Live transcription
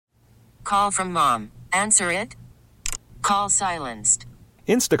call from mom. Answer it. Call silenced.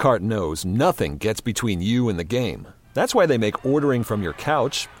 Instacart knows nothing gets between you and the game. That's why they make ordering from your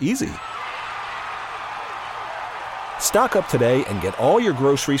couch easy. Stock up today and get all your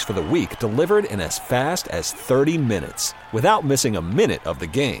groceries for the week delivered in as fast as 30 minutes without missing a minute of the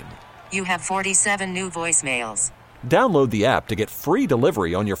game. You have 47 new voicemails. Download the app to get free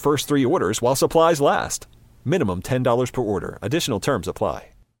delivery on your first 3 orders while supplies last. Minimum $10 per order. Additional terms apply.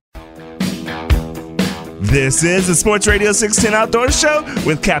 This is the Sports Radio 610 Outdoor Show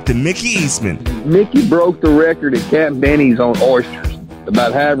with Captain Mickey Eastman. Mickey broke the record at Camp Benny's on oysters,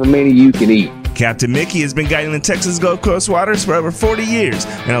 about however many you can eat. Captain Mickey has been guiding the Texas Gulf Coast waters for over 40 years,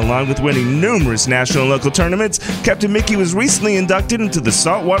 and along with winning numerous national and local tournaments, Captain Mickey was recently inducted into the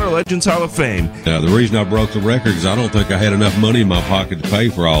Saltwater Legends Hall of Fame. The reason I broke the record is I don't think I had enough money in my pocket to pay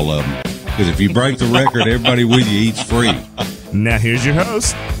for all of them. Because if you break the record, everybody with you eats free. Now here's your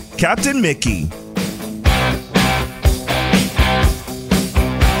host, Captain Mickey.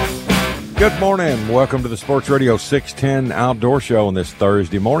 Good morning. Welcome to the Sports Radio 610 Outdoor Show on this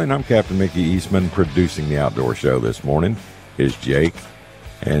Thursday morning. I'm Captain Mickey Eastman. Producing the Outdoor Show this morning is Jake.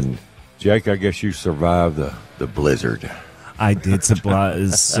 And Jake, I guess you survived the blizzard. I did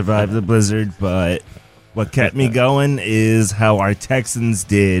survive the blizzard, but what kept me going is how our Texans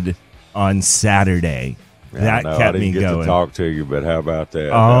did on Saturday. That kept me going. I didn't get to talk to you, but how about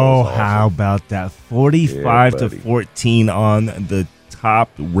that? Oh, awesome. How about that? 45-14 on the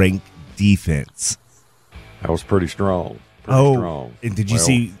top-ranked defense. That was pretty strong. Strong. And did you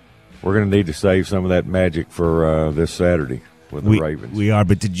see? We're going to need to save some of that magic for this Saturday with the Ravens. We are,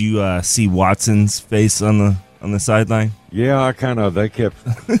 but did you see Watson's face on the sideline? Yeah, they kept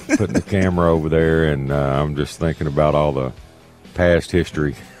putting the camera over there, and I'm just thinking about all the past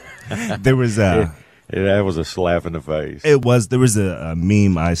history. There was that was a slap in the face. There was a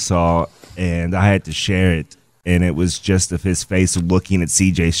meme I saw, and I had to share it. And it was just of his face looking at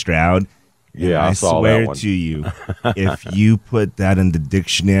C.J. Stroud. Yeah, I saw swear that one. To you, if you put that in the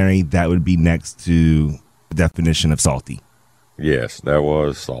dictionary, that would be next to the definition of salty. Yes, that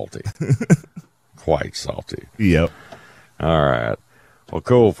was salty. Quite salty. Yep. All right. Well,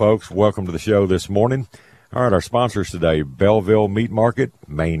 cool, folks. Welcome to the show this morning. All right, our sponsors today, Belleville Meat Market,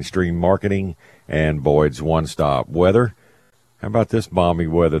 Mainstream Marketing, and Boyd's One Stop Weather. How about this balmy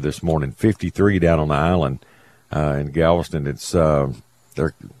weather this morning? 53 down on the island. In Galveston, it's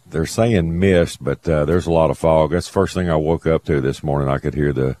they're saying mist, but there's a lot of fog. That's the first thing I woke up to this morning. I could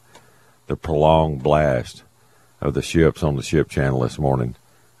hear the prolonged blast of the ships on the ship channel this morning.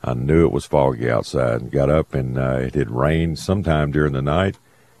 I knew it was foggy outside and got up, and it had rained sometime during the night,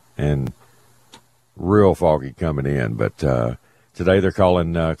 and real foggy coming in. But today they're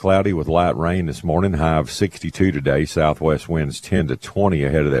calling cloudy with light rain this morning. High of 62 today. Southwest winds 10 to 20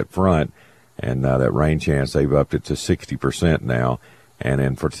 ahead of that front. And that rain chance, they've upped it to 60% now. And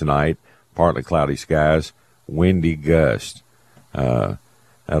then for tonight, partly cloudy skies, windy gust. That'll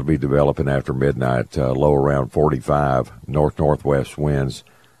be developing after midnight, low around 45. Northwest winds,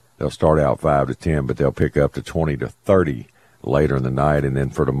 they'll start out 5 to 10, but they'll pick up to 20 to 30 later in the night. And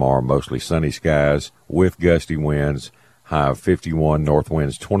then for tomorrow, mostly sunny skies with gusty winds, high of 51, north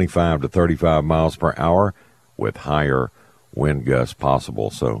winds 25 to 35 miles per hour with higher wind gusts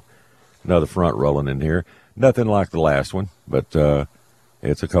possible. So another front rolling in here. Nothing like the last one, but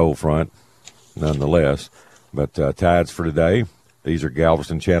it's a cold front nonetheless. But tides for today, these are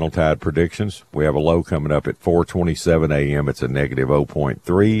Galveston Channel tide predictions. We have a low coming up at 4:27 a.m. It's a negative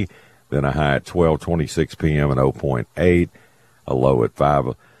 0.3. Then a high at 12:26 p.m. and 0.8. A low at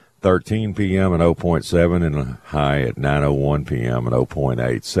 5:13 p.m. and 0.7. And a high at 9:01 p.m. and 0.8.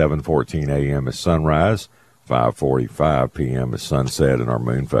 7:14 a.m. is sunrise. 5:45 p.m. is sunset in our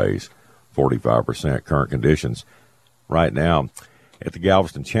moon phase. 45% current conditions. Right now, at the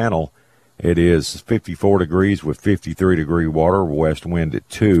Galveston Channel, it is 54 degrees with 53-degree water, west wind at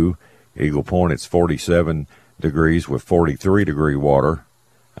 2. Eagle Point, it's 47 degrees with 43-degree water.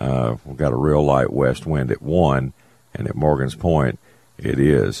 We've got a real light west wind at 1. And at Morgan's Point, it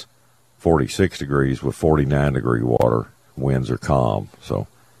is 46 degrees with 49-degree water. Winds are calm. So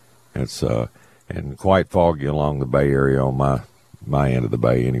it's and quite foggy along the Bay Area on my end of the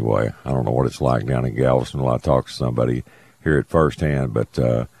bay anyway. I don't know what it's like down in Galveston until I talk to somebody, hear it firsthand, but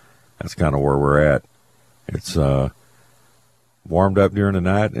that's kind of where we're at. It's warmed up during the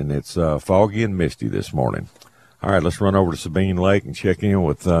night, and it's foggy and misty this morning. All right, let's run over to Sabine Lake and check in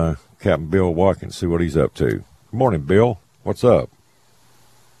with Captain Bill Watkins, see what he's up to. Good morning, Bill. What's up?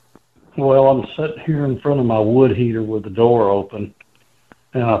 Well, I'm sitting here in front of my wood heater with the door open,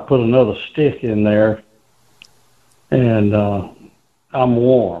 and I put another stick in there, and I'm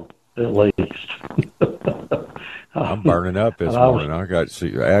warm. at least. I'm burning up this morning. I got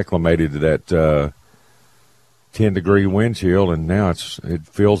acclimated to that 10-degree wind chill, and now it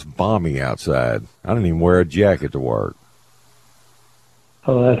feels balmy outside. I didn't even wear a jacket to work.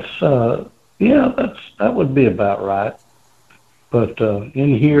 Oh, that would be about right. But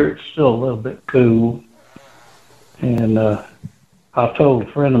in here, it's still a little bit cool. And I told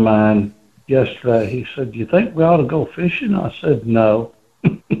a friend of mine yesterday, he said, "Do you think we ought to go fishing?" I said, "No."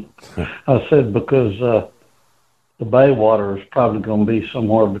 I said, because the bay water is probably going to be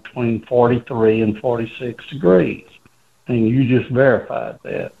somewhere between 43 and 46 degrees. And you just verified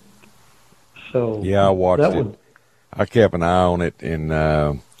that. So yeah, I watched it. I kept an eye on it, and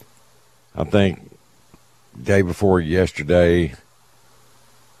I think day before yesterday,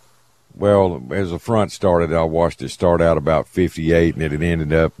 well, as the front started, I watched it start out about 58, and it had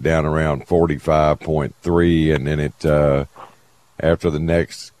ended up down around 45.3, and then it after the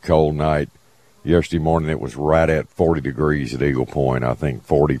next cold night yesterday morning, it was right at 40 degrees at Eagle Point, I think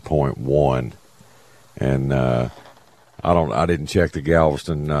 40.1. And I didn't check the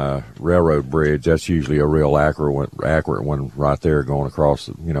Galveston Railroad Bridge. That's usually a real accurate one right there going across,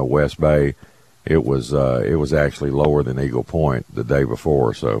 West Bay. It was actually lower than Eagle Point the day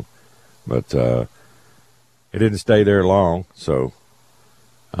before, so but it didn't stay there long, so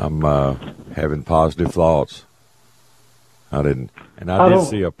I'm having positive thoughts. I did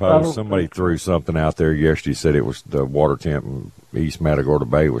see a post. Somebody threw something out there yesterday, said it was the water temp in East Matagorda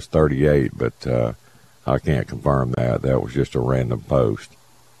Bay was 38, but I can't confirm that. That was just a random post.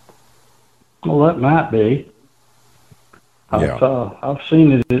 Well, that might be. I've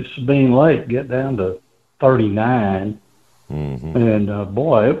seen it at Sabine Lake get down to 39, and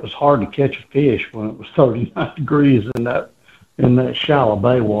boy, it was hard to catch a fish when it was 39 degrees in that shallow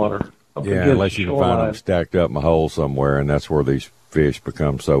bay water. Yeah, unless you can find them stacked up in a hole somewhere, and that's where these fish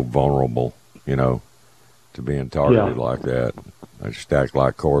become so vulnerable, to being targeted like that. They're stacked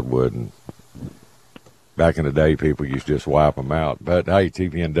like cordwood, and back in the day, people used to just wipe them out. But, hey,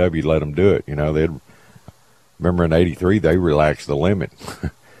 TPNW let them do it. Remember in 83, they relaxed the limit.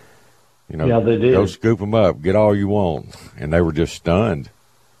 Yeah, they did. Go scoop them up, get all you want. And they were just stunned,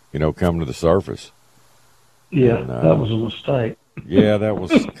 coming to the surface. Yeah, and, that was a mistake. Yeah, that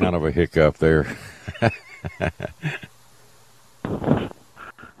was kind of a hiccup there.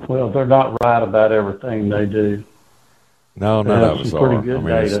 Well, they're not right about everything they do. No, none of us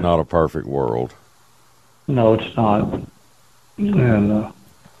are. It's not a perfect world. No, it's not. And,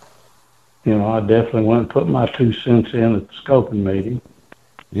 I definitely went and put my 2 cents in at the scoping meeting.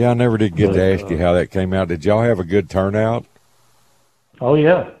 Yeah, I never did get to ask you how that came out. Did y'all have a good turnout? Oh,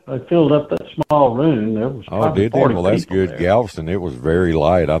 yeah. They filled up that small room. There was probably 40 Well, that's good. There. Galveston, it was very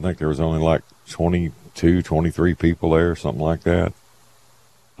light. I think there was only like 22, 23 people there, something like that.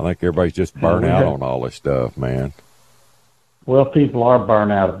 I think everybody's just burnt out on all this stuff, man. Well, people are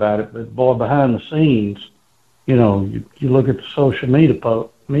burnt out about it, but, boy, behind the scenes, you look at the social media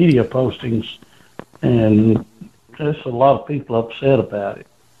postings, and there's a lot of people upset about it.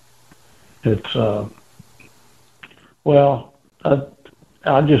 It's,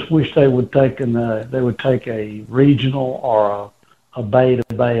 I just wish they would take a regional or a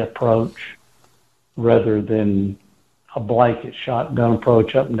bay-to-bay approach rather than a blanket shotgun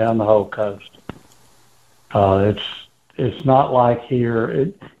approach up and down the whole coast. It's not like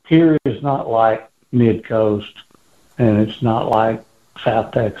here. Here is not like mid-coast, and it's not like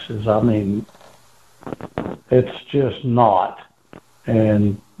South Texas. I mean, it's just not.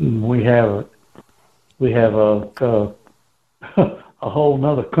 And we have a whole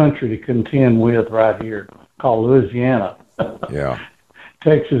nother country to contend with right here called Louisiana. Yeah.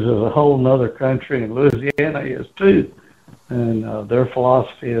 Texas is a whole nother country, and Louisiana is too. And their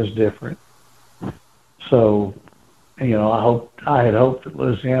philosophy is different. So, I had hoped that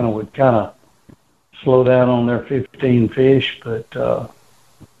Louisiana would kind of slow down on their 15 fish, but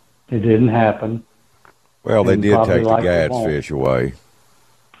it didn't happen. Well, they did take the Gads fish away.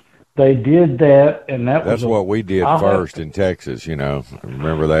 They did that, and that's what we did first in Texas,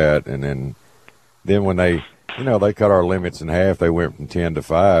 remember that. And then when they cut our limits in half, they went from 10 to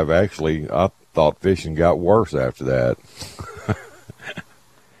 5. Actually, I thought fishing got worse after that.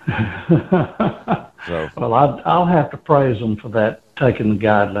 Well, I'll have to praise them for that, taking the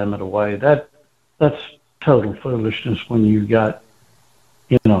guide limit away. That's total foolishness when you got,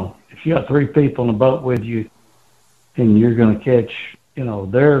 if you got 3 people in a boat with you and you're going to catch,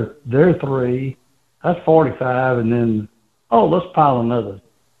 they're 3, that's 45, and then, let's pile another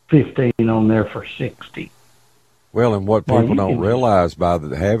 15 on there for 60. Well, and what people don't realize by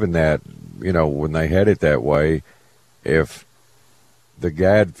having that, when they had it that way, if the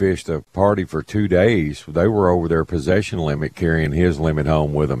guide fished a party for 2 days. They were over their possession limit, carrying his limit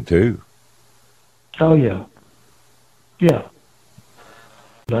home with them too. Oh yeah, yeah,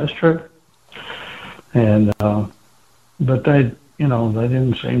 that's true. And but they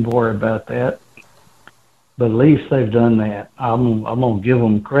didn't seem to worry about that. But at least they've done that. I'm gonna give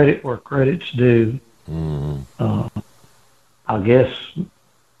them credit where credit's due. Mm-hmm. I guess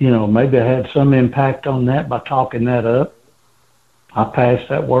maybe I had some impact on that by talking that up. I passed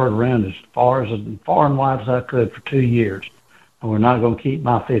that word around as far and wide as I could for 2 years, and we're not going to keep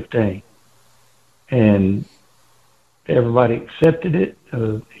my 15. And everybody accepted it.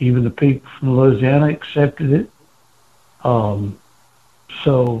 Even the people from Louisiana accepted it.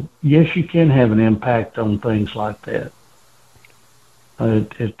 So yes, you can have an impact on things like that.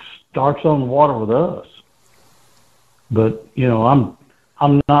 It starts on the water with us, but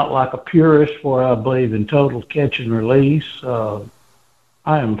I'm not like a purist where I believe in total catch and release.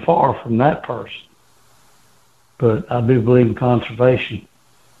 I am far from that person, but I do believe in conservation,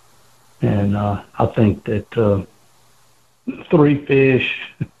 and I think that 3 fish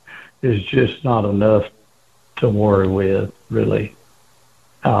is just not enough to worry with, really.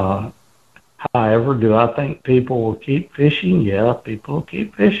 However, do I think people will keep fishing? Yeah, people will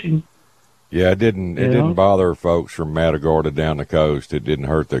keep fishing. Yeah, it didn't bother folks from Matagorda down the coast. It didn't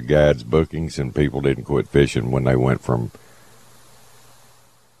hurt the guides' bookings, and people didn't quit fishing when they went from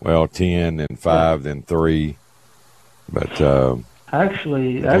 10, then 5, then 3. But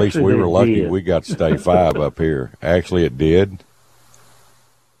actually, at least we were lucky did. we got to stay 5 up here. Actually, it did.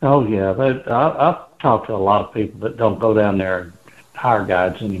 Oh yeah, I've talked to a lot of people that don't go down there and hire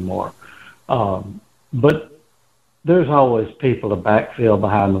guides anymore. But there's always people to backfill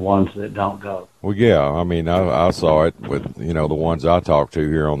behind the ones that don't go. Well, yeah, I mean, I saw it with the ones I talked to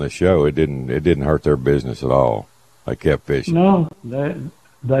here on this show. It didn't hurt their business at all. They kept fishing. No,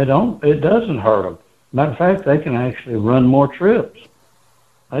 they don't. It doesn't hurt them. Matter of fact, they can actually run more trips.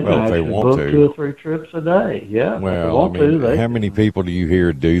 They can actually book 2 or 3 trips a day. Yeah. Well, how many people do you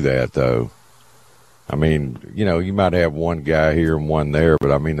hear do that though? I mean, you might have one guy here and one there,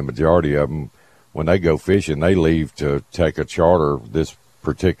 but I mean, the majority of them, when they go fishing, they leave to take a charter, this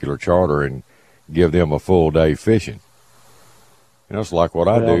particular charter, and give them a full day fishing. It's like what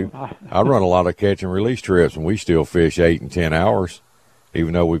I do. I run a lot of catch and release trips, and we still fish 8 and 10 hours,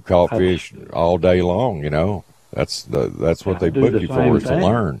 even though we've caught fish all day long. That's what they book you for, is to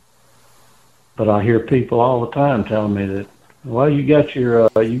learn. But I hear people all the time telling me that, well, you got your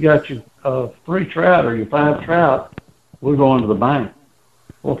 3 trout or your 5 trout, we're going to the bank.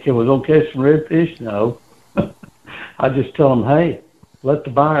 Well, can we go catch some redfish? No. I just tell them, hey, let the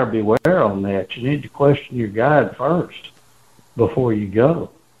buyer beware on that. You need to question your guide first before you go.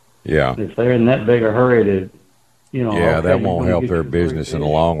 Yeah. If they're in that big a hurry to, Yeah, that won't help their business in the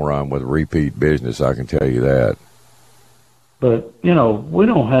long run with repeat business, I can tell you that. But, we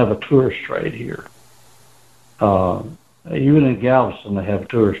don't have a tourist trade here. Even in Galveston, they have a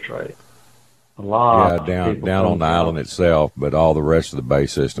tourist trade. A lot. Yeah, down on the island itself, but all the rest of the bay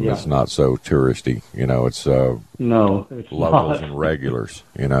system, it's not so touristy. It's no, it's locals not. and regulars.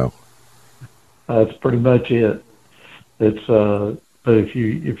 That's pretty much it. It's but if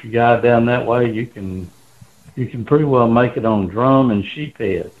you guide down that way, you can pretty well make it on drum and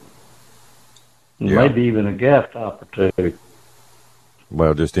sheephead, and maybe even a gaff top or 2.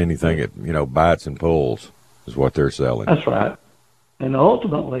 Well, just anything that bites and pulls is what they're selling. That's right. And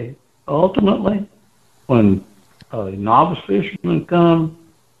ultimately, when novice fishermen come,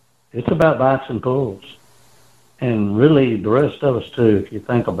 it's about bites and pulls. And really, the rest of us too, if you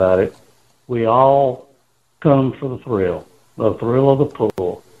think about it, we all come for the thrill of the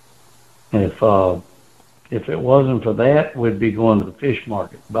pull. And if it wasn't for that, we'd be going to the fish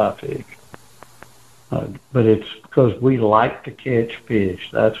market to buy fish. But it's because we like to catch fish.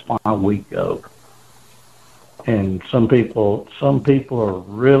 That's why we go. And some people are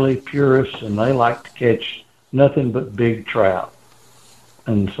really purists, and they like to catch nothing but big trout.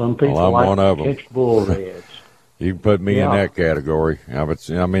 And some people like to catch bull reds. You can put me in that category. I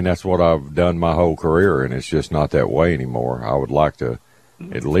mean, that's what I've done my whole career, and it's just not that way anymore. I would like to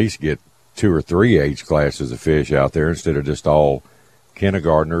at least get 2 or 3 age classes of fish out there instead of just all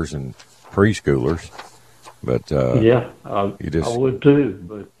kindergartners and preschoolers. But I would too.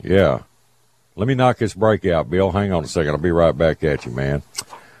 But yeah. Let me knock this break out, Bill. Hang on a second. I'll be right back at you, man.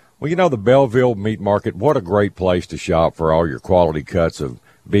 Well, the Belleville Meat Market, what a great place to shop for all your quality cuts of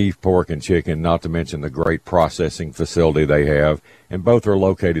beef, pork, and chicken, not to mention the great processing facility they have. And both are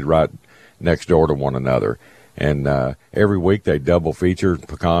located right next door to one another. And every week they double feature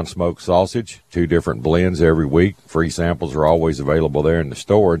pecan smoked sausage, 2 different blends every week. Free samples are always available there in the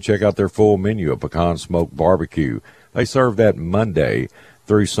store. And check out their full menu of pecan smoked barbecue. They serve that Monday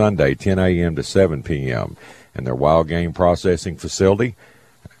through Sunday, 10 a.m. to 7 p.m. And their wild game processing facility,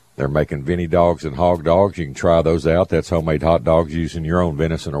 they're making Vinny dogs and hog dogs. You can try those out. That's homemade hot dogs using your own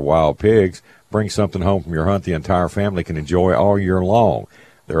venison or wild pigs. Bring something home from your hunt the entire family can enjoy all year long.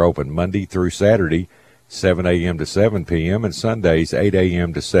 They're open Monday through Saturday, 7 a.m. to 7 p.m., and Sundays, 8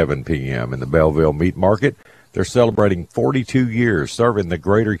 a.m. to 7 p.m. In the Belleville Meat Market, they're celebrating 42 years serving the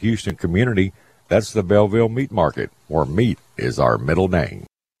greater Houston community. That's the Belleville Meat Market, where meat is our middle name.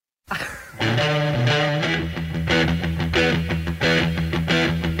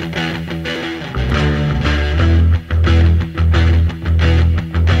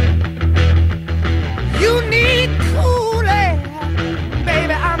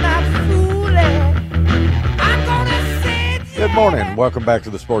 Good morning. Welcome back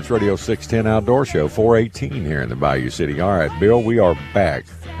to the Sports Radio 610 Outdoor Show, 418 here in the Bayou City. All right, Bill, we are back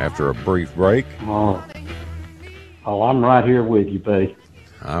after a brief break. Oh, I'm right here with you, buddy.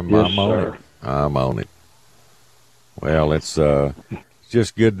 I'm on it. I'm on it. Well, it's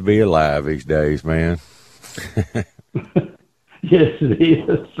just good to be alive these days, man. Yes, it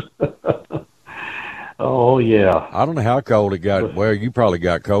is. Oh, yeah. I don't know how cold it got. Well, you probably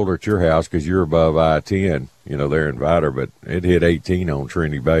got colder at your house because you're above I-10, there in Vidor, but it hit 18 on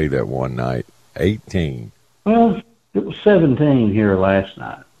Trinity Bay that one night. 18. Well, it was 17 here last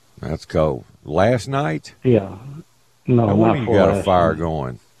night. That's cold. Last night? Yeah. No, now, not when for you got last a fire night.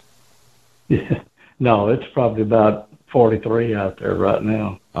 going? Yeah. No, it's probably about 43 out there right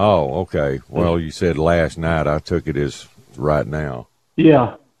now. Oh, okay. Well, you said last night. I took it as right now.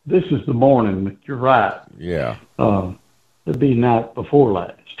 Yeah. This is the morning, but you're right. Yeah. It'd be night before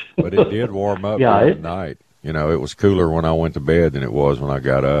last. But it did warm up Yeah, at night. It was cooler when I went to bed than it was when I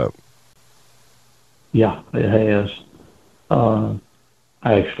got up. Yeah, it has.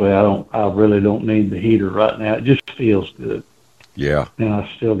 Actually, I really don't need the heater right now. It just feels good. Yeah. And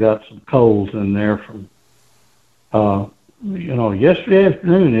I still got some coals in there from, yesterday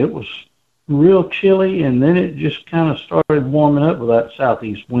afternoon it was real chilly, and then it just kind of started warming up with that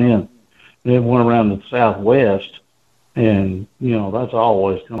southeast wind. And it went around the southwest, and that's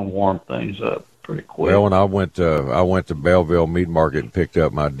always going to warm things up pretty quick. Well, when I went to Belleville Meat Market and picked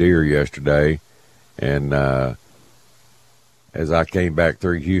up my deer yesterday, and as I came back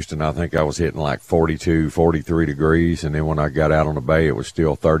through Houston, I think I was hitting like 42, 43 degrees, and then when I got out on the bay, it was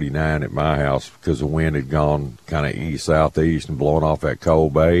still 39 at my house because the wind had gone kind of east-southeast and blowing off that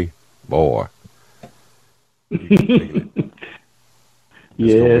cold bay. Boy. Yes,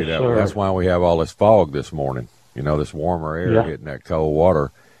 sir. That's why we have all this fog this morning. This warmer air hitting that cold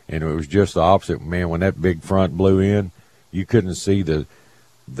water. And it was just the opposite. Man, when that big front blew in, you couldn't see the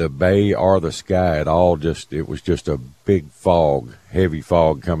bay or the sky at all. It was just a big fog, heavy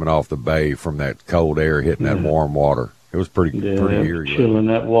fog coming off the bay from that cold air hitting that warm water. It was pretty eerie. Chilling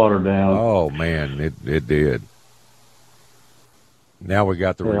that water down. Oh, man, it did. Now we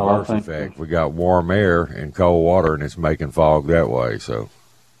got the reverse effect. We got warm air and cold water, and it's making fog that way. So,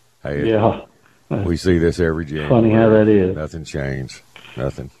 hey, we see this every January. Funny how that is. Nothing changed.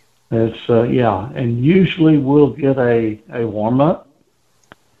 Nothing. It's and usually we'll get a warm up,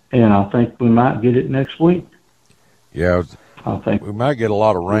 and I think we might get it next week. Yeah, I think we might get a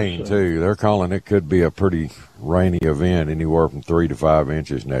lot of rain too. They're calling it could be a pretty rainy event, anywhere from 3 to 5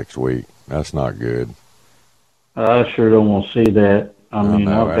 inches next week. That's not good. I sure don't want to see that. I mean,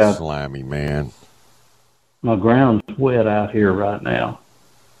 know, I've that's got slimy, man. My ground's wet out here right now.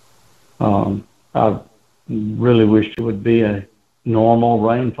 I really wish it would be a normal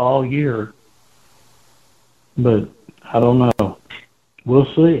rainfall year, but I don't know.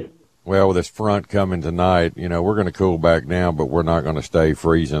 We'll see. Well, with this front coming tonight, we're going to cool back down, but we're not going to stay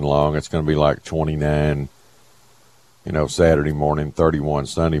freezing long. It's going to be like 29, Saturday morning, 31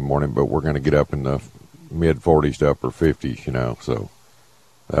 Sunday morning, but we're going to get up in the mid-40s to upper 50s, so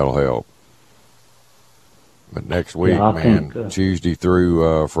that'll help. But next week, Tuesday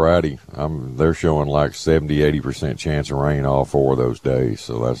through Friday, they're showing like 70-80% chance of rain all 4 of those days,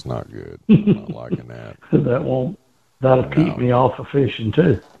 so that's not good. I'm not liking that. That'll keep me off of fishing,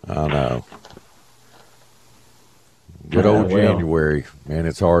 too. I know. Good old January. Man,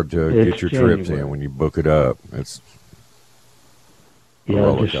 it's hard to get your trips in when you book it up. It's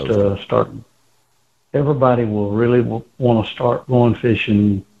start. Everybody will really want to start going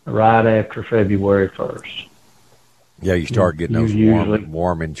fishing right after February 1st. Yeah, you start getting those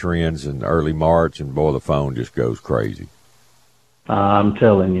warming trends in early March, and boy, the phone just goes crazy. I'm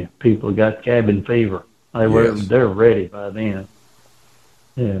telling you, people got cabin fever. They're ready by then,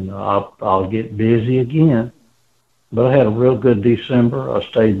 and I'll get busy again. But I had a real good December. I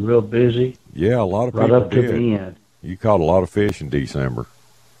stayed real busy. Yeah, a lot of right people up to did. the end. You caught a lot of fish in December.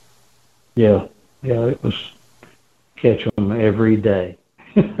 Yeah, it was catch them every day.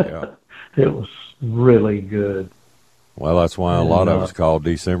 Yeah. It was really good. Well, that's why a lot of us call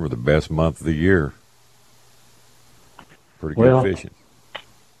December the best month of the year. Pretty good fishing.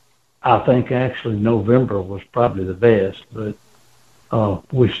 I think actually November was probably the best, but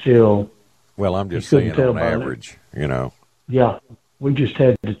we still. Well, I'm just saying on average, you know. Yeah, we just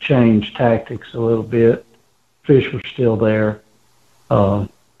had to change tactics a little bit. Fish were still there,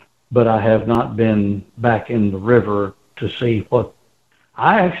 but I have not been back in the river to see what.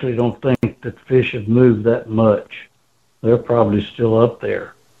 I actually don't think that fish have moved that much. They're probably still up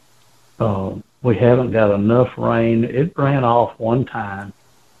there. We haven't got enough rain. It ran off one time,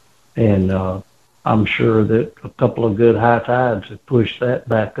 and I'm sure that a couple of good high tides have pushed that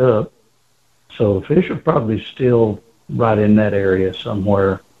back up. So the fish are probably still right in that area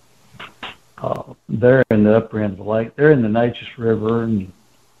somewhere. They're in the upper end of the lake. They're in the Natchez River, and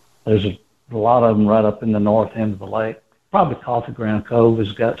there's a lot of them right up in the north end of the lake. Probably Coffee Ground Cove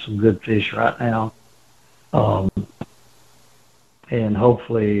has got some good fish right now. And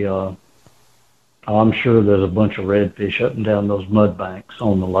hopefully, I'm sure there's a bunch of redfish up and down those mud banks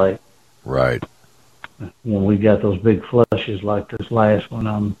on the lake. Right. When we got those big flushes like this last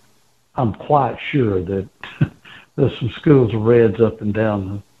one, I'm quite sure that there's some schools of reds up and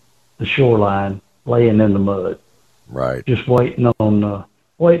down the shoreline laying in the mud. Right. Just waiting on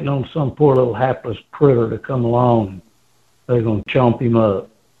some poor little hapless critter to come along. They're going to chomp him up.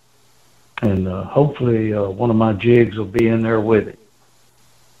 And hopefully one of my jigs will be in there with it.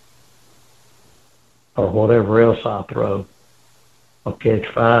 Or whatever else I throw. A catch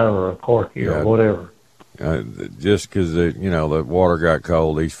five or a corky or whatever. Just because the water got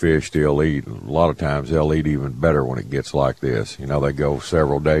cold, these fish still eat. A lot of times they'll eat even better when it gets like this. You know, they go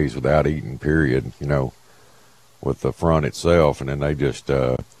several days without eating, period, with the front itself. And then they just,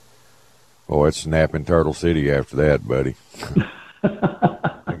 it's snapping Turtle City after that, buddy.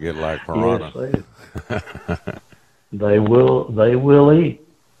 They get like piranha. Yes, they will eat.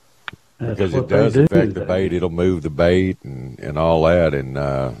 That's because it does affect the bait. It'll move the bait and all that, and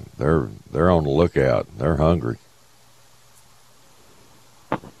they're on the lookout. They're hungry.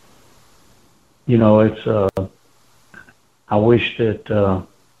 It's I wish that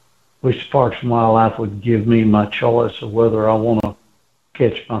Parks and Wildlife would give me my choice of whether I want to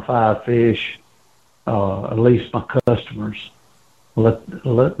catch my 5 fish, at least my customers.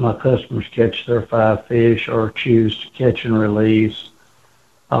 Let my customers catch their 5 fish or choose to catch and release.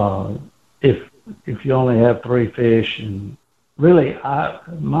 If you only have 3 fish, and really, I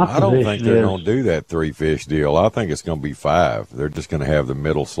don't think they're going to do that 3 fish deal. I think it's going to be 5. They're just going to have the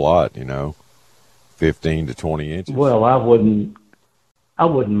middle slot, 15 to 20 inches. Well, I wouldn't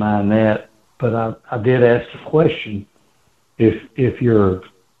mind that, but I did ask the question: if your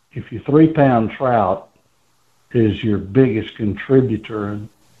 3-pound trout is your biggest contributor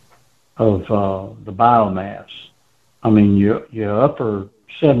of the biomass, I mean your upper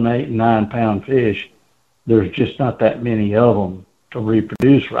 7, 8, and 9-pound fish, there's just not that many of them to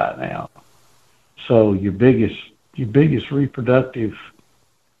reproduce right now. So your biggest reproductive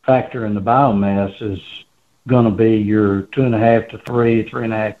factor in the biomass is going to be your 2.5 to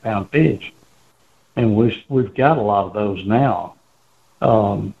 3.5 pound fish, and we've got a lot of those now.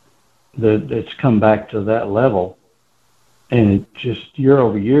 That's come back to that level, and it just year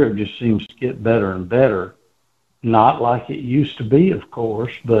over year it just seems to get better and better. Not like it used to be, of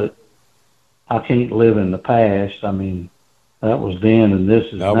course, but I can't live in the past. I mean, that was then and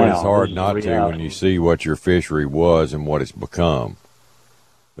this is now. But it's hard not to when you see what your fishery was and what it's become.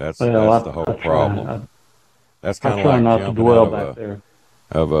 That's the whole problem. That's kind of like jumping out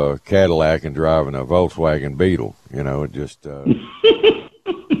of a Cadillac and driving a Volkswagen Beetle. It just,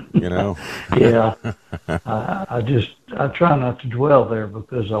 Yeah. I try not to dwell there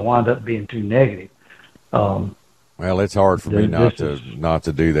because I wind up being too negative. Well, it's hard for me not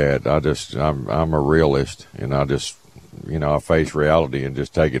to do that. I'm a realist, and I face reality and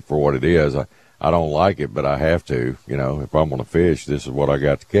just take it for what it is. I don't like it, but I have to. If I'm going to fish, this is what I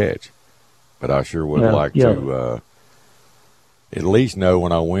got to catch. But I sure would like to at least know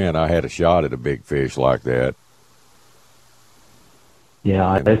when I win I had a shot at a big fish like that.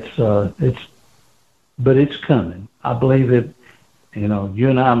 Yeah, but it's coming. I believe it. You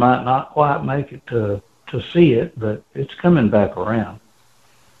and I might not quite make it to see it, but it's coming back around.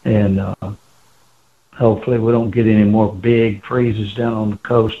 And hopefully we don't get any more big freezes down on the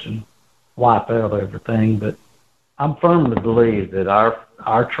coast and wipe out everything, but I'm firm to believe that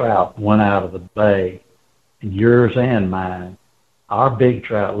our trout went out of the bay, yours and mine. Our big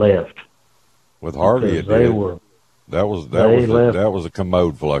trout left. With Harvey, it they did. Were, that was left. that was a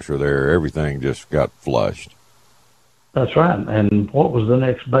commode flusher there. Everything just got flushed. That's right. And what was the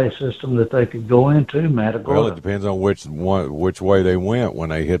next bay system that they could go into, Matagorda? Well, it depends on which way they went when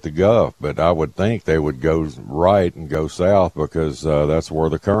they hit the Gulf, but I would think they would go right and go south because that's where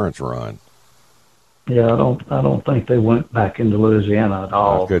the currents run. Yeah, I don't think they went back into Louisiana at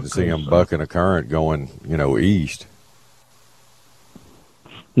all. I couldn't see them bucking a current going, east.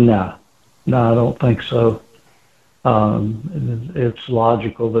 No, I don't think so. It's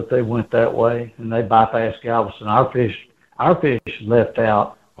logical that they went that way, and they bypassed Galveston. Our fish left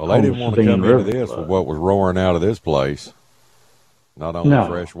out. Well, they didn't want to come into this with what was roaring out of this place. Not only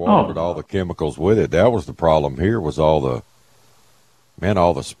fresh water, but all the chemicals with it. That was the problem here, was all the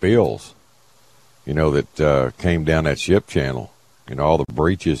spills, that came down that ship channel. All the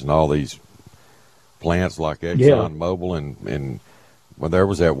breaches and all these plants like Exxon Mobil and well, there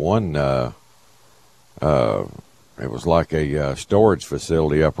was that one, it was like a storage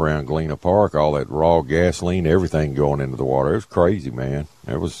facility up around Galena Park, all that raw gasoline, everything going into the water. It was crazy, man.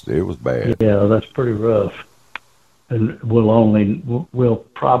 It was bad. Yeah, that's pretty rough. And we'll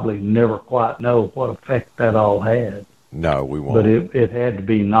probably never quite know what effect that all had. No, we won't. But it had to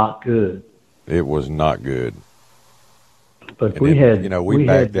be not good. It was not good. But we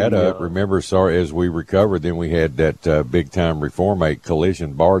backed that up. Remember, as we recovered, then we had that big-time Reformate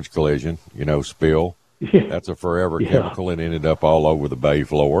collision, barge collision, spill. Yeah. That's a forever chemical. It ended up all over the bay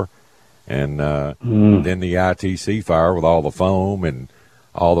floor. And then the ITC fire with all the foam and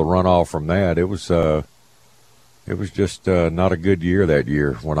all the runoff from that. It was just not a good year that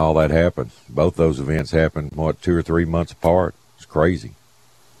year when all that happened. Both those events happened, 2 or 3 months apart. It's crazy.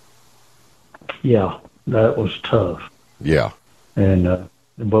 Yeah, that was tough. Yeah. And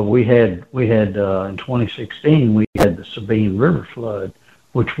but we had in 2016 we had the Sabine River flood,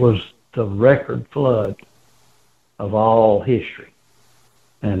 which was the record flood of all history,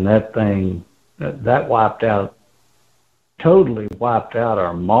 and that thing that totally wiped out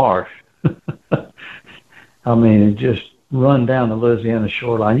our marsh. I mean, it just run down the Louisiana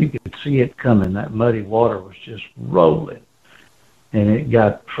shoreline. You could see it coming. That muddy water was just rolling, and it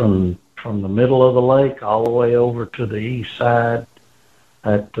got from the middle of the lake all the way over to the east side.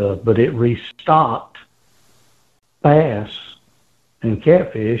 But it restocked bass and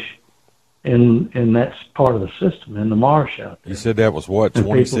catfish in that part of the system, in the marsh out there. You said that was what,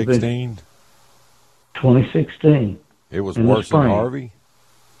 2016? 2016. It was worse than Harvey?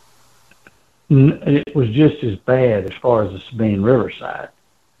 It was just as bad as far as the Sabine River side.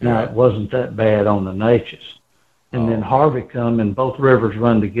 Now, it wasn't that bad on the Natchez. And then Harvey come, and both rivers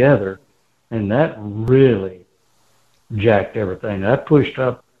run together, and that really jacked everything. That pushed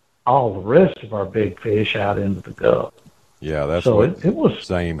up all the rest of our big fish out into the Gulf. Yeah, that's so what it was.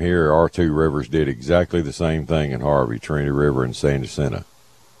 Same here. Our two rivers did exactly the same thing in Harvey, Trinity River and San Jacinto.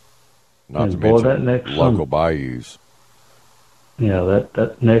 Not to mention local bayous. Yeah,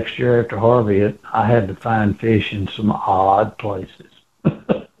 that next year after Harvey, I had to find fish in some odd places.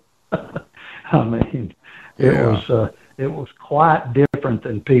 I mean, it was quite different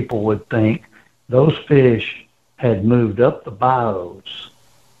than people would think. Those fish had moved up the bayous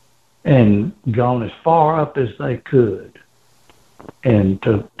and gone as far up as they could, and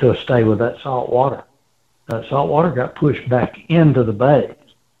to stay with that salt water. That salt water got pushed back into the bays,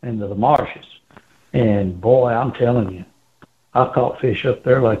 into the marshes, and boy, I'm telling you, I caught fish up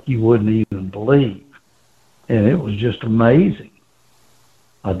there like you wouldn't even believe, and it was just amazing.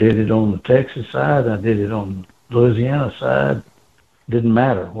 I did it on the Texas side. I did it on the Louisiana side. Didn't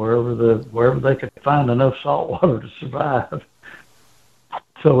matter, wherever they could find enough salt water to survive.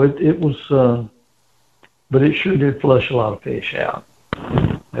 So it was, but it sure did flush a lot of fish out.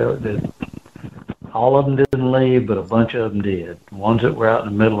 It did. All of them didn't leave, but a bunch of them did. The ones that were out in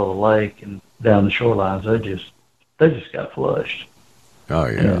the middle of the lake and down the shorelines, they just got flushed. Oh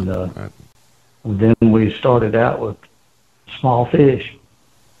yeah. And then we started out with small fish,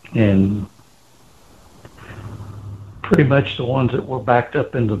 and pretty much the ones that were backed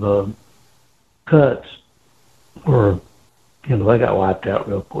up into the cuts were, they got wiped out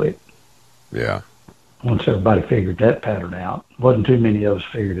real quick. Yeah. Once everybody figured that pattern out. Wasn't too many of us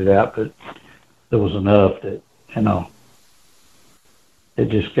figured it out, but there was enough that, they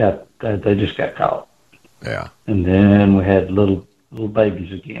just got caught. Yeah. And then we had little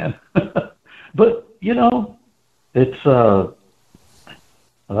babies again. But, it's,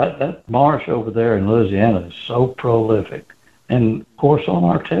 that marsh over there in Louisiana is so prolific. And of course, on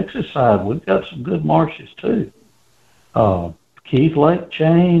our Texas side, we've got some good marshes too. Keith Lake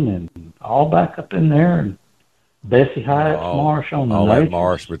Chain and all back up in there, and Bessie Hyatt's marsh on the all Natchez. that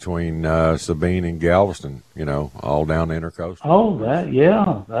marsh between Sabine and Galveston, all down the intercoastal. Oh, that's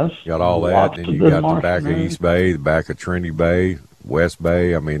got all that. Then you got the back of East Bay, the back of Trinity Bay, West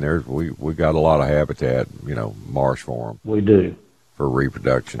Bay. I mean, we got a lot of habitat, marsh for them. We do for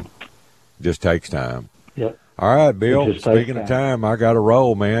reproduction. Just takes time. Yep. All right, Bill, speaking of time, I got to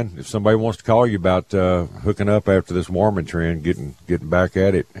roll, man. If somebody wants to call you about hooking up after this warming trend, getting back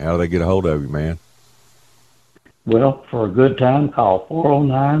at it, how do they get a hold of you, man? Well, for a good time, call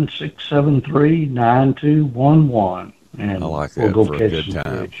 409-673-9211. And I like that we'll go for a catch good some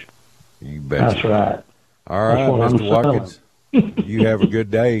time. fish. You bet. That's right. All right, Mr. Watkins, you have a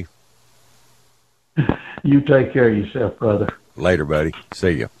good day. You take care of yourself, brother. Later, buddy.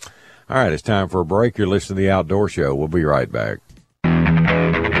 See ya. All right, it's time for a break. You're listening to The Outdoor Show. We'll be right back.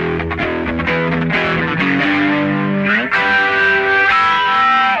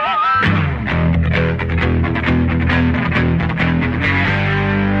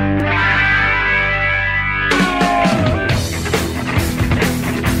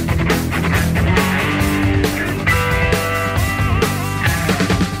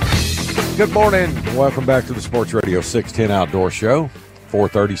 Good morning. Welcome back to the Sports Radio 610 Outdoor Show,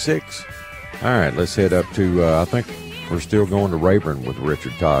 436. All right, let's head up to, I think we're still going to Rayburn with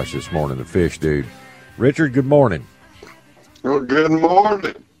Richard Tatsch this morning, the fish dude. Richard, good morning. Well, good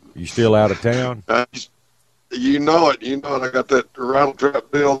morning. You still out of town? You know it. I got that rattle trap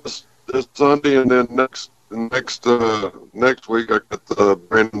deal this Sunday, and then next week I got the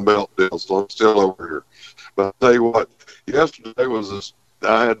Brandon Belt deal, so I'm still over here. But I'll tell you what, yesterday was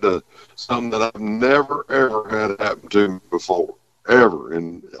I had something that I've never, ever had happen to me before. Ever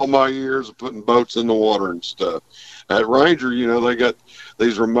in all my years of putting boats in the water and stuff. At Ranger, they got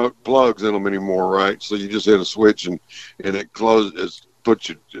these remote plugs in them anymore, right? So you just hit a switch and it closes. Put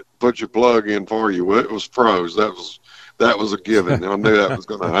your plug in for you. Well, it was froze. That was a given. I knew that was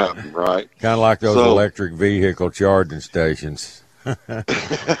going to happen, right? Kind of like those electric vehicle charging stations. I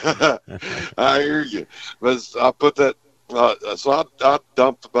hear you, but I put that. So I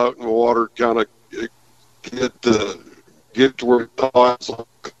dumped the boat in the water, kind of get to where it thawed, so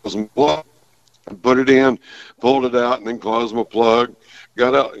close my plug, put it in, pulled it out, and then closed my plug.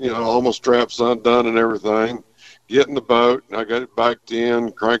 Got out, almost straps undone and everything. Get in the boat, and I got it backed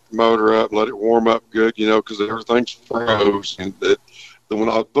in, cranked the motor up, let it warm up good, because everything's froze. And when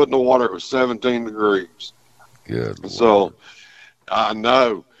I was putting the water, it was 17 degrees. Good. So Lord. I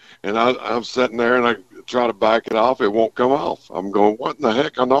know, and I'm sitting there, and I try to back it off. It won't come off. I'm going, what in the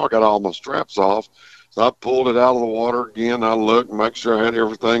heck? I know I got all my straps off. So I pulled it out of the water again. I looked and make sure I had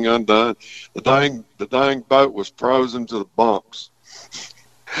everything undone. The dang boat was frozen to the bunks.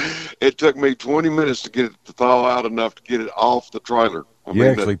 It took me 20 minutes to get it to thaw out enough to get it off the trailer. You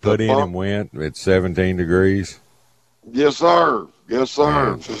actually put in and went at 17 degrees? Yes, sir. Yes,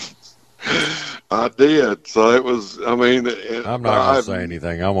 sir. I did. So it was, I'm not going to say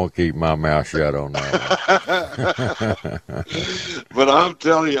anything. I'm going to keep my mouth shut on that. But I'm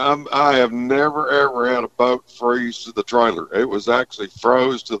telling you, I have never, ever had a boat freeze to the trailer. It was actually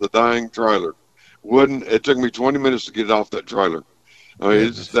froze to the dang trailer. It took me 20 minutes to get it off that trailer.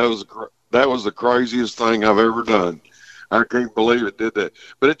 That was the craziest thing I've ever done. I can't believe it did that.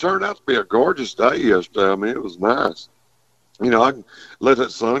 But it turned out to be a gorgeous day yesterday. It was nice. I let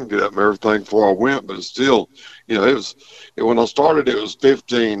that sun get up and everything before I went, but it's still, when I started, it was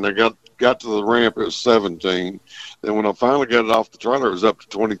 15. I got to the ramp, it was 17. Then when I finally got it off the trailer, it was up to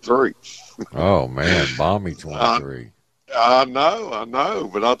 23. Oh, man, balmy 23. I know.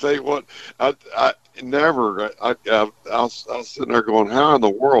 But I'll tell you what, I was sitting there going, how in the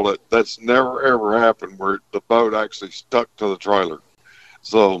world that's never, ever happened where the boat actually stuck to the trailer.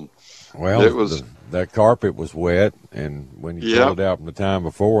 So, well, it was that carpet was wet, and when you pulled it out from the time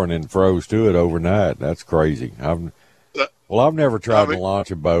before and then froze to it overnight, that's crazy. I've never tried to launch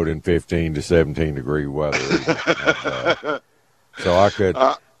a boat in 15 to 17 degree weather. So I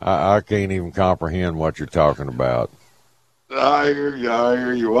can't even comprehend what you're talking about. I hear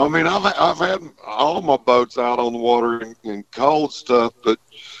you. I've had all my boats out on the water in cold stuff, but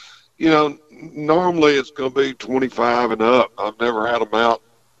normally it's going to be 25 and up. I've never had them out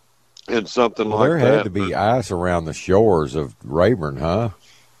in something like that. There had to be ice around the shores of Rayburn, huh?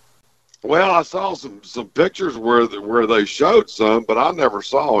 Well, I saw some pictures where they showed some, but I never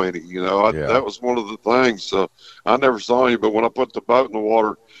saw any. That was one of the things. So I never saw any. But when I put the boat in the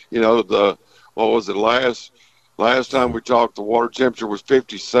water, what was it last time we talked? The water temperature was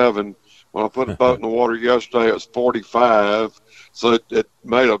 57. When I put the boat in the water yesterday, it was 45. So it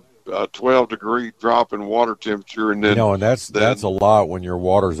made a 12-degree drop in water temperature, and then and that's a lot when your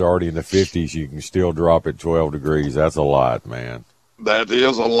water's already in the 50s. You can still drop it 12 degrees. That's a lot, man. That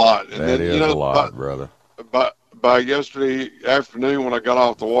is a lot. And that then, is a lot, brother. By yesterday afternoon when I got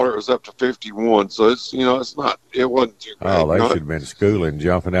off the water, it was up to 51. So it's it wasn't too bad. Oh, they should have been schooling,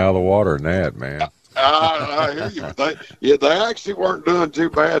 jumping out of the water in that, man. I hear you, but they actually weren't doing too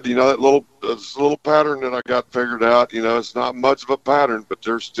bad. That little pattern that I got figured out. It's not much of a pattern, but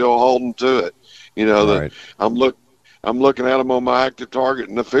they're still holding to it. Right. I'm looking at them on my active target,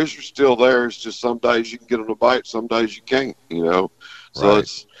 and the fish are still there. It's just some days you can get them to bite, some days you can't. So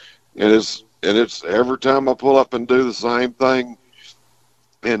right. it's every time I pull up and do the same thing,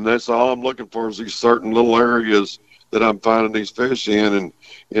 and that's all I'm looking for is these certain little areas that I'm finding these fish in.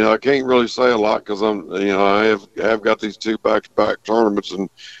 And I can't really say a lot because I have got these 2 back-to-back tournaments, and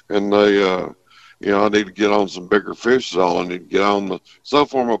they I need to get on some bigger fish. Is all I need to get on. So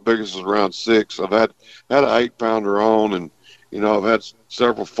far my biggest is around 6. I've had an 8-pounder on, and I've had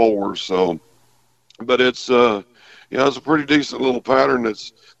several 4s. So, but it's it's a pretty decent little pattern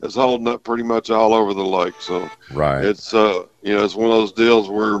that's holding up pretty much all over the lake. So right. It's it's one of those deals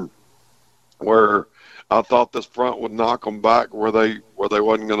where I thought this front would knock them back where they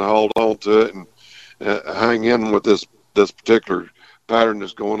wasn't going to hold on to it and hang in with this particular pattern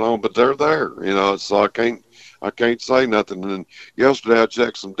that's going on, but they're there, so I can't say nothing. And yesterday I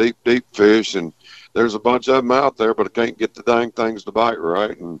checked some deep fish, and there's a bunch of them out there, but I can't get the dang things to bite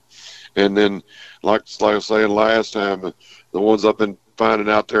right. And then, like I was saying last time, the ones I've been finding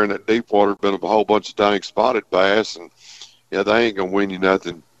out there in that deep water have been a whole bunch of dang spotted bass, and they ain't gonna win you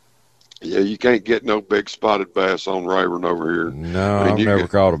nothing. Yeah, you can't get no big spotted bass on Rayburn over here. No, I've never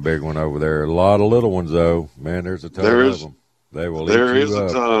caught a big one over there. A lot of little ones, though. Man, there's a ton of them. They will eat you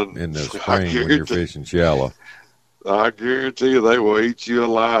up in the spring when you're fishing shallow. I guarantee you they will eat you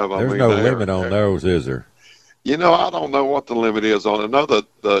alive. There's no limit on those, is there? I don't know what the limit is on it.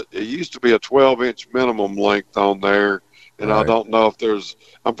 It used to be a 12-inch minimum length on there, and right. I don't know if there's.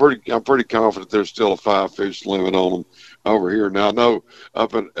 I'm pretty confident there's still a 5-fish limit on them over here. Now I know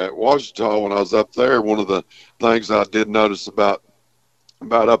up at Washington when I was up there, one of the things I did notice about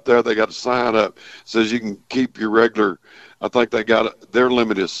up there, they got a sign up that says you can keep your regular. I think their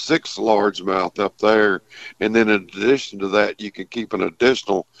limit is 6 largemouth up there, and then in addition to that, you can keep an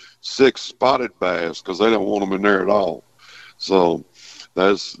additional 6 spotted bass because they don't want them in there at all. So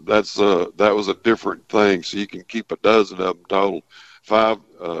that was a different thing. So you can keep a dozen of them total,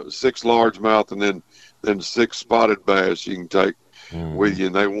 6 largemouth, and then 6 spotted bass you can take with you,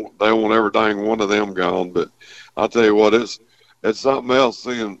 and they won't ever dang one of them gone. But I'll tell you what, it's something else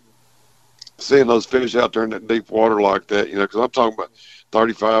seeing those fish out there in that deep water like that, because I'm talking about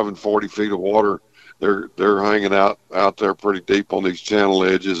 35 and 40 feet of water. They're hanging out there pretty deep on these channel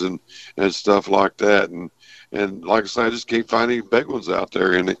edges and stuff like that. And like I say, I just can't find any big ones out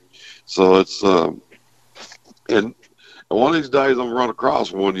there in it. So it's and one of these days I'm gonna run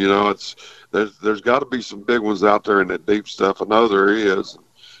across one. There's got to be some big ones out there in that deep stuff. I know there is,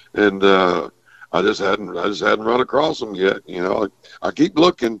 and I just hadn't run across them yet. I keep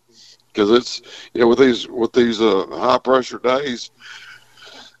looking. Because it's with these high pressure days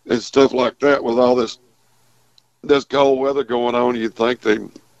and stuff like that, with all this cold weather going on, you'd think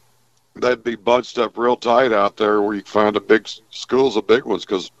they'd be bunched up real tight out there where you can find the big schools of big ones.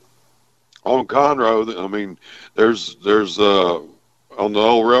 Because on Conroe, I mean, there's on the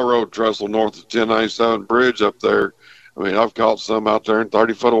old railroad trestle north of 1097 Bridge up there. I mean, I've caught some out there in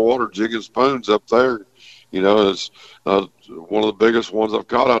 30 foot of water jigging spoons up there. It's one of the biggest ones I've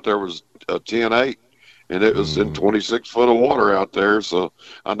caught out there was a 10-8, and it was in 26 foot of water out there. So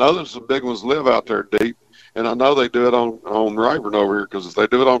I know there's some big ones live out there deep, and I know they do it on Rayburn over here, because if they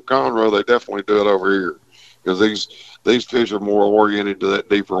do it on Conroe, they definitely do it over here, because these fish are more oriented to that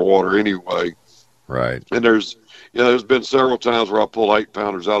deeper water anyway. Right. And there's been several times where I pull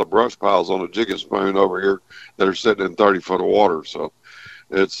 8-pounders out of brush piles on a jigging spoon over here that are sitting in 30 foot of water. So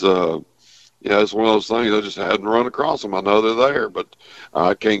it's it's one of those things. I just hadn't run across them. I know they're there, but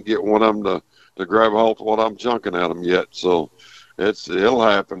I can't get one of them to grab hold of what I'm chunking at them yet. So it'll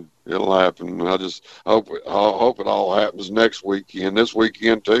happen. It'll happen. I just hope it all happens next weekend. This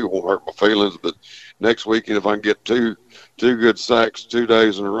weekend too won't hurt my feelings, but next weekend if I can get two good sacks 2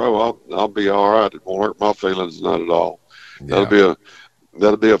 days in a row, I'll be all right. It won't hurt my feelings, not at all. Yeah.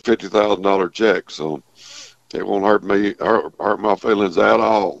 That'll be a $50,000 check, so it won't hurt my feelings at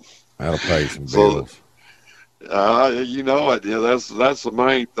all. That'll pay some bills. That's the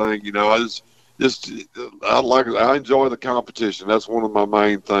main thing. I enjoy the competition. That's one of my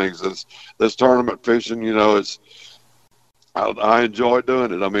main things. This tournament fishing, I enjoy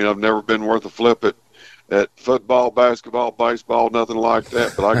doing it. I mean, I've never been worth a flip at football, basketball, baseball, nothing like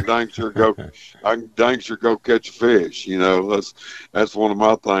that. But I can dang sure go catch a fish. You know, that's one of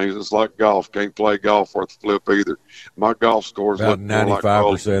my things. It's like golf. Can't play golf worth a flip either. My golf scores About look more like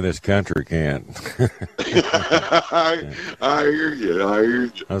 95% of this country can't. I hear you. I hear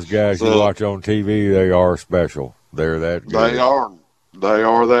you. Those guys you watch on TV, they are special. They're that good. They are. They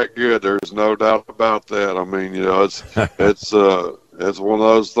are that good. There's no doubt about that. I mean, you know, it's one of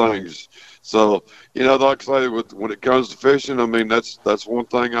those things. So, you know, like I say, when it comes to fishing, I mean, that's one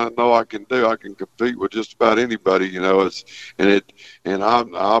thing I know I can do. I can compete with just about anybody. You know,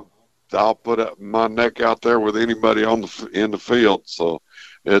 I'll put my neck out there with anybody in the field. So,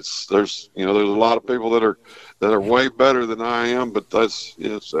 there's a lot of people that are way better than I am, but I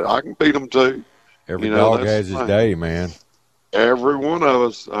can beat them too. Every dog has his day, man. Every one of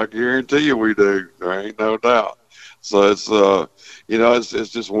us, I guarantee you, we do. There ain't no doubt. So it's it's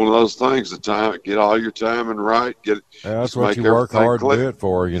just one of those things. Get all your timing right. That's what you work hard to do it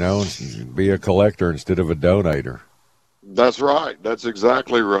for. You know, be a collector instead of a donator. That's right. That's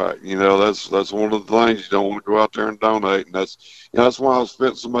exactly right. You know, that's one of the things. You don't want to go out there and donate, and that's why I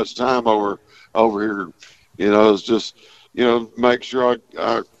spent so much time over here. You know, it's just make sure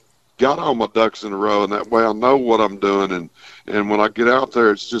I got all my ducks in a row, and that way I know what I'm doing. And when I get out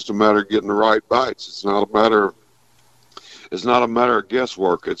there, it's just a matter of getting the right bites. It's not a matter of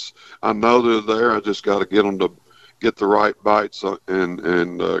guesswork. I know they're there. I just got to get them to get the right bites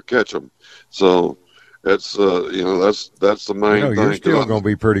and catch them. So that's the main thing. You're still going to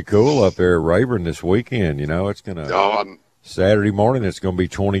be pretty cool up there at Rayburn this weekend. You know, it's going to. Saturday morning, it's going to be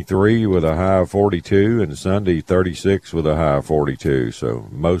 23 with a high of 42, and Sunday 36 with a high of 42. So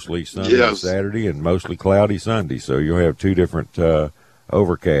mostly Sunday and Saturday, and mostly cloudy Sunday. So you'll have two different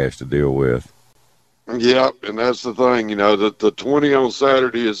overcasts to deal with. Yeah, and that's the thing. You know, the 20 on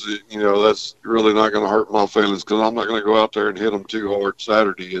Saturday is, that's really not going to hurt my feelings because I'm not going to go out there and hit them too hard.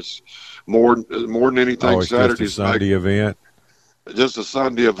 Saturday is more than anything. It's Saturday just a Sunday event. Just a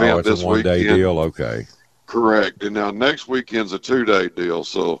Sunday event it's this a one-day weekend. deal. Okay. Correct. And now next weekend's a 2-day deal.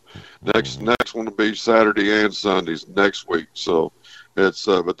 So next one will be Saturday and Sundays next week. So it's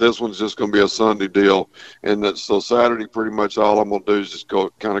but this one's just going to be a Sunday deal. And so Saturday, pretty much all I'm going to do is just go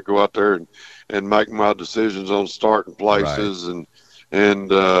out there and make my decisions on starting places and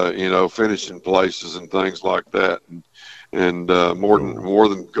finishing places and things like that. And more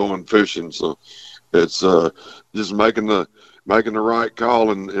than going fishing. So it's just making the right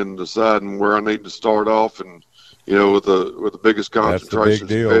call and deciding where I need to start off, and with the biggest concentration. That's the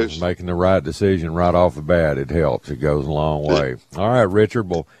big deal. Making the right decision right off the bat, it helps. It goes a long way. All right, Richard.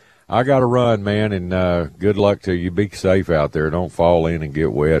 Well, I got to run, man, and good luck to you. Be safe out there. Don't fall in and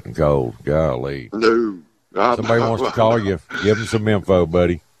get wet and cold. Golly. No. Somebody wants to call you. Give them some info,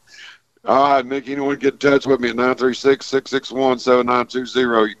 buddy. All right, Nick, anyone get in touch with me at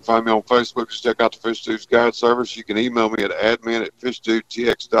 936-661-7920. You can find me on Facebook. Just check out the Fish Dudes Guide Service. You can email me at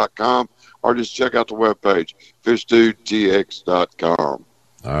admin@fishdudetx.com or just check out the webpage, fishdudetx.com.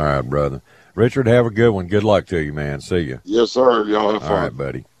 All right, brother. Richard, have a good one. Good luck to you, man. See you. Yes, sir. Y'all have fun. All right,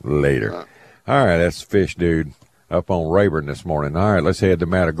 buddy. Later. All right, that's Fish Dude up on Rayburn this morning. All right, let's head to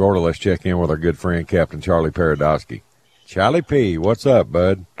Matagorda. Let's check in with our good friend, Captain Charlie Paradowski. Charlie P., what's up,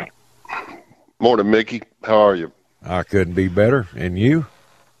 bud? Morning, Mickey. How are you? I couldn't be better. And you?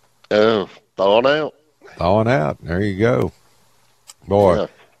 Thawing out. Thawing out. There you go. Boy,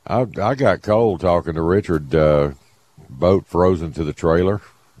 yeah. I got cold talking to Richard. Boat frozen to the trailer.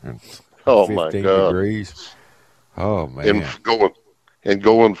 And 15 my God. degrees. Oh, man. And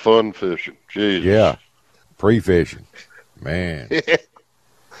going fun fishing. Jesus. Yeah. Pre-fishing. Man.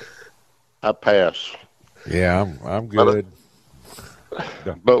 I pass. Yeah, I'm good.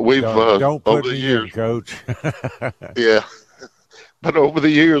 But we've don't put over the me years, in, Coach. Yeah. But over the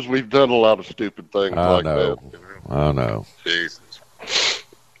years, we've done a lot of stupid things like that. I know. Jesus.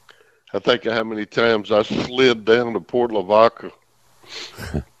 I think of how many times I slid down to Port Lavaca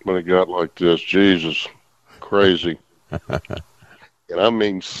when it got like this. Jesus, crazy. And I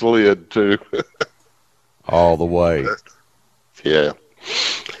mean slid too. All the way. Yeah.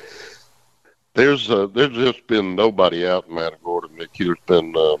 There's just been nobody out in Matagorda, Mickey. There's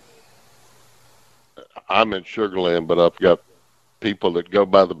been, I'm in Sugarland, but I've got people that go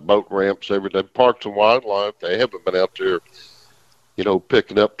by the boat ramps every day. Parks and Wildlife, they haven't been out there,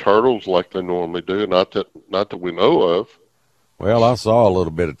 picking up turtles like they normally do. Not that we know of. Well, I saw a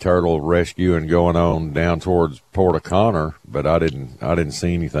little bit of turtle rescuing going on down towards Port O'Connor, but I didn't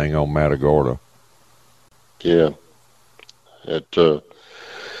see anything on Matagorda. Yeah.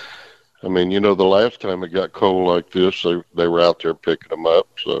 I mean, the last time it got cold like this, they were out there picking them up.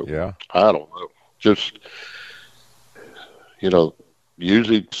 So Yeah. I don't know. Just,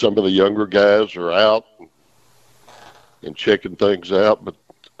 usually some of the younger guys are out and checking things out. But,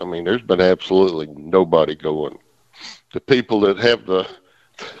 I mean, there's been absolutely nobody going. The people that have the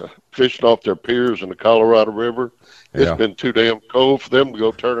fishing off their piers in the Colorado River, it's been too damn cold for them to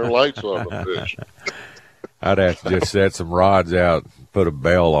go turn their lights on the fish. I'd have to just set some rods out, put a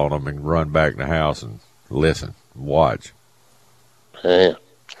bell on them, and run back in the house and listen, watch. Yeah.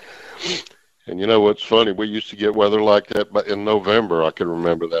 And you know what's funny? We used to get weather like that in November. I can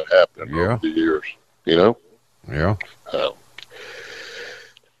remember that happening over the years. Yeah.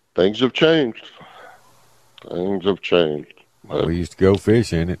 Things have changed. Things have changed. But, we used to go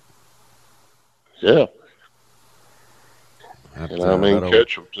fish in it. Yeah. And I mean,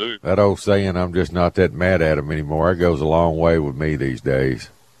 catch them too. That old saying, I'm just not that mad at them anymore, that goes a long way with me these days.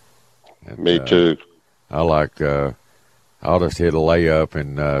 And, me too. I like, I'll just hit a layup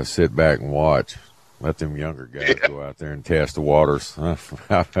and sit back and watch. Let them younger guys go out there and test the waters.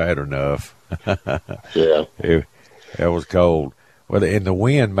 I've had enough. Yeah. That was cold. Well, and the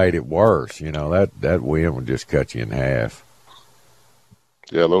wind made it worse. That wind would just cut you in half.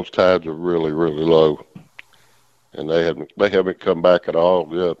 Yeah, those tides are really, really low. And they haven't come back at all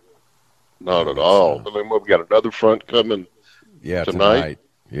yet. Not at all. I mean, we've got another front coming tonight.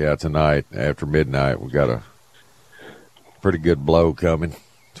 Yeah, tonight after midnight. We got a pretty good blow coming,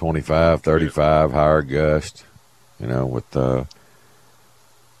 25, 35, higher gust, with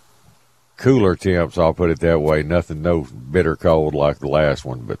cooler temps, I'll put it that way. Nothing, no bitter cold like the last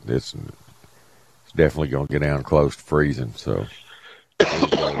one, but it's definitely going to get down close to freezing, so we'll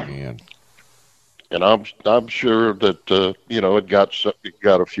go again. And I'm sure that it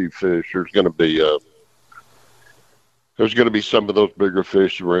got a few fish. There's going to be some of those bigger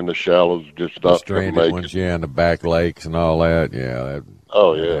fish that were in the shallows just not going to make ones, in the back lakes and all that. Yeah,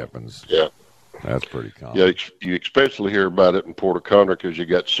 that happens. Yeah, that's pretty common. Yeah, you especially hear about it in Puerto Conroe because you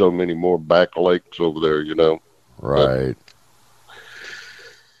got so many more back lakes over there. Right.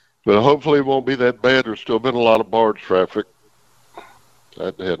 But hopefully it won't be that bad. There's still been a lot of barge traffic.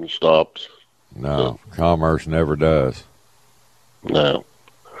 That hadn't stopped. No, commerce never does. No.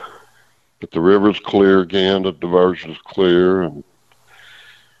 But the river's clear again, the diversion's clear, and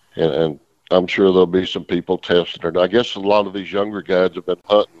I'm sure there'll be some people testing it. I guess a lot of these younger guys have been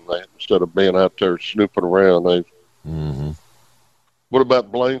hunting instead of being out there snooping around. Mm-hmm. What about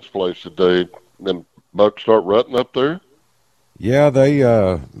Blaine's place today? Them bucks start rutting up there? Yeah,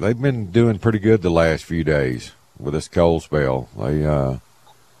 they've been doing pretty good the last few days with this cold spell.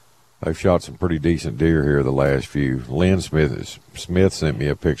 They've shot some pretty decent deer here the last few. Lynn Smith sent me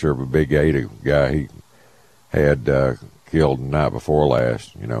a picture of a big 8 guy he had killed the night before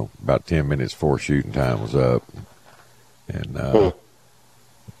last, about 10 minutes before shooting time was up. And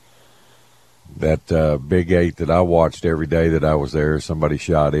that big 8 that I watched every day that I was there, somebody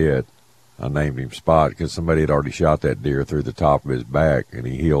shot it. I named him Spot because somebody had already shot that deer through the top of his back, and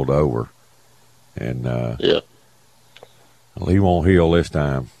he healed over. And well, he won't heal this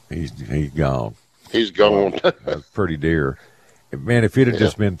time. He's gone. He's gone. That's a pretty deer. Man, if it had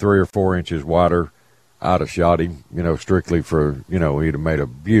just been 3 or 4 inches wider, I'd have shot him, strictly for, he'd have made a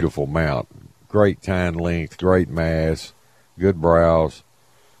beautiful mount. Great tine length, great mass, good brows.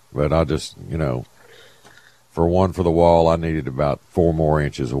 But I just, for one for the wall, I needed about 4 more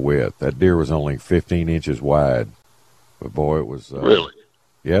inches of width. That deer was only 15 inches wide. But, boy, it was... really?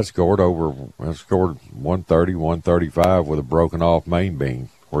 Yeah, it scored 130, 135 with a broken off main beam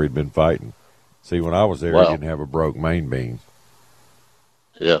where he'd been fighting. See, when I was there, he didn't have a broke main beam.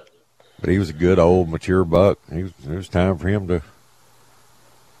 Yeah. But he was a good, old, mature buck. It was time for him to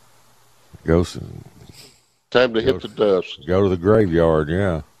go. Time to hit the dust. Go to the graveyard,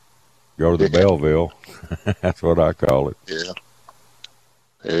 yeah. Go to the Belleville. That's what I call it. Yeah.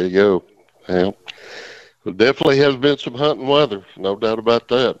 There you go. Well, it definitely has been some hunting weather. No doubt about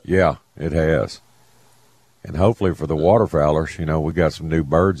that. Yeah, it has. And hopefully for the waterfowlers, we got some new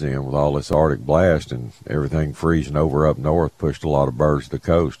birds in with all this Arctic blast and everything freezing over up north, pushed a lot of birds to the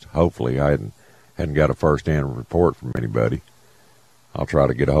coast. Hopefully I hadn't got a first-hand report from anybody. I'll try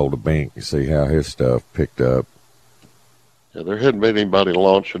to get a hold of Bink and see how his stuff picked up. Yeah, there hadn't been anybody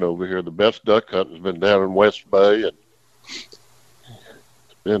launching over here. The best duck hunting's been down in West Bay, and it's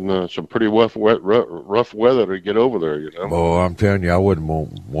been some pretty rough weather to get over there, Boy, I'm telling you, I wouldn't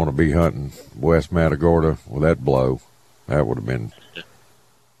want to be hunting West Matagorda with that blow. That would have been...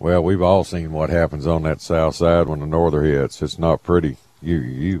 Well, we've all seen what happens on that south side when the norther hits. It's not pretty.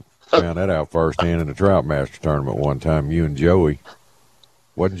 You found that out firsthand in the Trout Master tournament one time, you and Joey.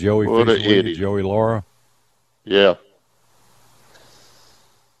 Wasn't Joey What a fishing with you, idiot. Joey Laura? Yeah.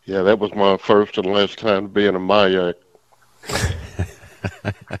 Yeah, that was my first and last time to be in a Mayak.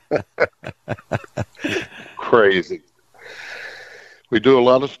 Crazy. We do a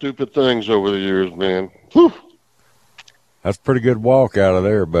lot of stupid things over the years, man. Whew. That's a pretty good walk out of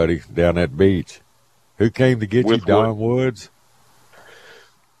there, buddy, down that beach. Who came to get you, With Don what? Woods?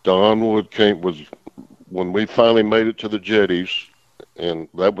 Don Wood was when we finally made it to the jetties, and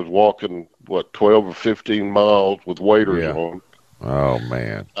that was walking, 12 or 15 miles with waders Yeah. on. Oh,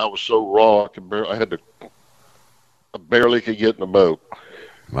 man. I was so raw, I barely could get in the boat.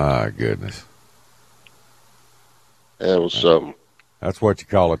 My goodness. That was something. That's what you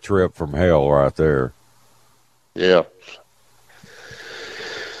call a trip from hell right there. Yeah.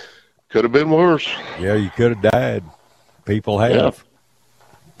 Could have been worse. Yeah, you could have died. People have. Yeah.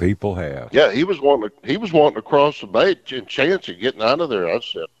 People have. Yeah, he was wanting to cross the bay and chance of getting out of there. I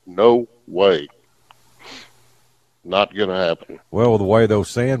said, no way. Not going to happen. Well, the way those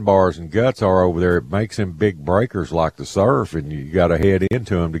sandbars and guts are over there, it makes them big breakers like the surf, and you got to head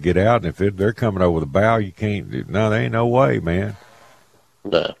into them to get out. And if they're coming over the bow, you can't. No, there ain't no way, man.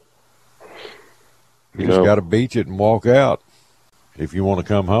 Nah. You just got to beach it and walk out if you want to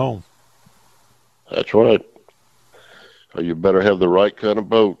come home. That's right. Or you better have the right kind of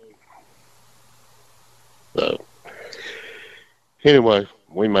boat. So, anyway,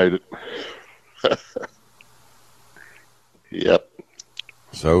 we made it. Yep.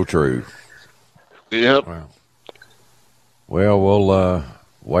 So true. Yep. Well, we'll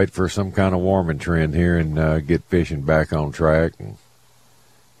wait for some kind of warming trend here and get fishing back on track and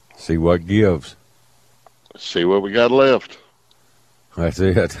see what gives. See what we got left. That's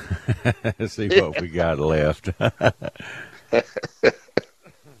it. See what we got left.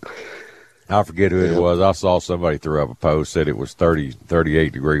 I forget who it was. I saw somebody threw up a post, said it was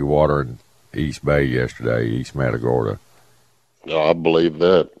 38-degree water in East Bay yesterday, East Matagorda. No, I believe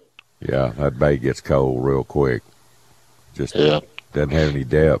that. Yeah, that bay gets cold real quick. Just Yeah. doesn't have any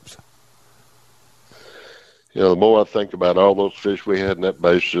depths. You know, the more I think about all those fish we had in that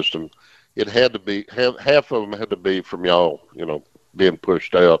bay system, it had to be, half of them had to be from y'all, being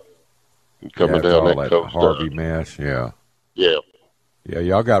pushed out and coming Yeah, down all that coast. Harvey mess, yeah. Yeah. Yeah,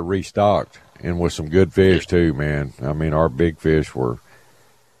 y'all got restocked and with some good fish too, man. I mean, our big fish were,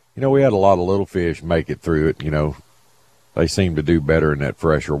 we had a lot of little fish make it through it, They seem to do better in that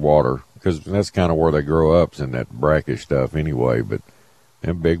fresher water because that's kind of where they grow up, in that brackish stuff anyway. But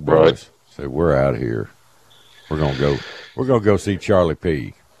them big boys say, we're out of here. We're gonna go see Charlie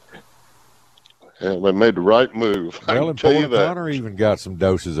P. Yeah, they made the right move. Well, and Port O'Connor even got some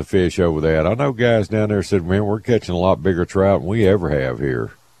doses of fish over that. I know guys down there said, man, we're catching a lot bigger trout than we ever have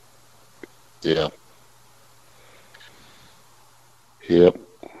here. Yeah. Yep.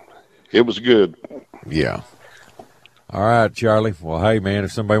 It was good. Yeah. All right, Charlie. Well, hey, man,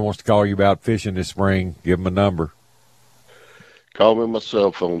 if somebody wants to call you about fishing this spring, give them a number. Call me on my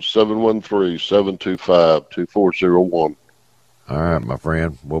cell phone, 713-725-2401. All right, my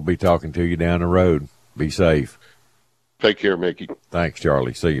friend. We'll be talking to you down the road. Be safe. Take care, Mickey. Thanks,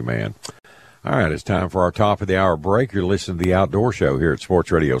 Charlie. See you, man. All right, it's time for our top of the hour break. You're listening to the Outdoor Show here at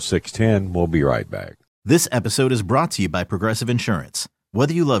Sports Radio 610. We'll be right back. This episode is brought to you by Progressive Insurance.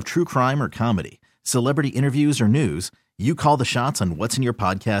 Whether you love true crime or comedy, celebrity interviews or news, you call the shots on what's in your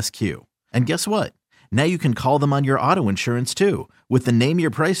podcast queue. And guess what? Now you can call them on your auto insurance too with the Name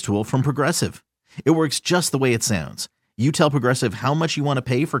Your Price tool from Progressive. It works just the way it sounds. You tell Progressive how much you want to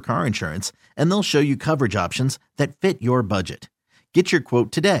pay for car insurance, and they'll show you coverage options that fit your budget. Get your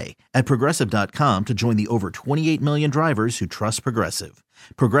quote today at Progressive.com to join the over 28 million drivers who trust Progressive.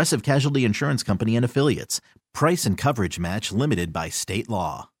 Progressive Casualty Insurance Company and Affiliates. Price and coverage match limited by state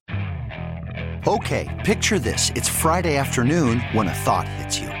law. Okay, picture this. It's Friday afternoon when a thought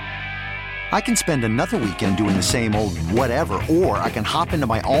hits you. I can spend another weekend doing the same old whatever, or I can hop into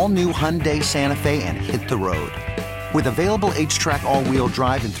my all-new Hyundai Santa Fe and hit the road. With available H-Track all-wheel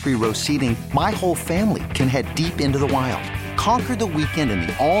drive and 3-row seating, my whole family can head deep into the wild. Conquer the weekend in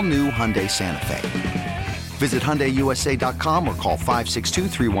the all-new Hyundai Santa Fe. Visit HyundaiUSA.com or call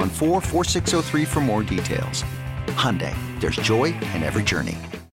 562-314-4603 for more details. Hyundai, there's joy in every journey.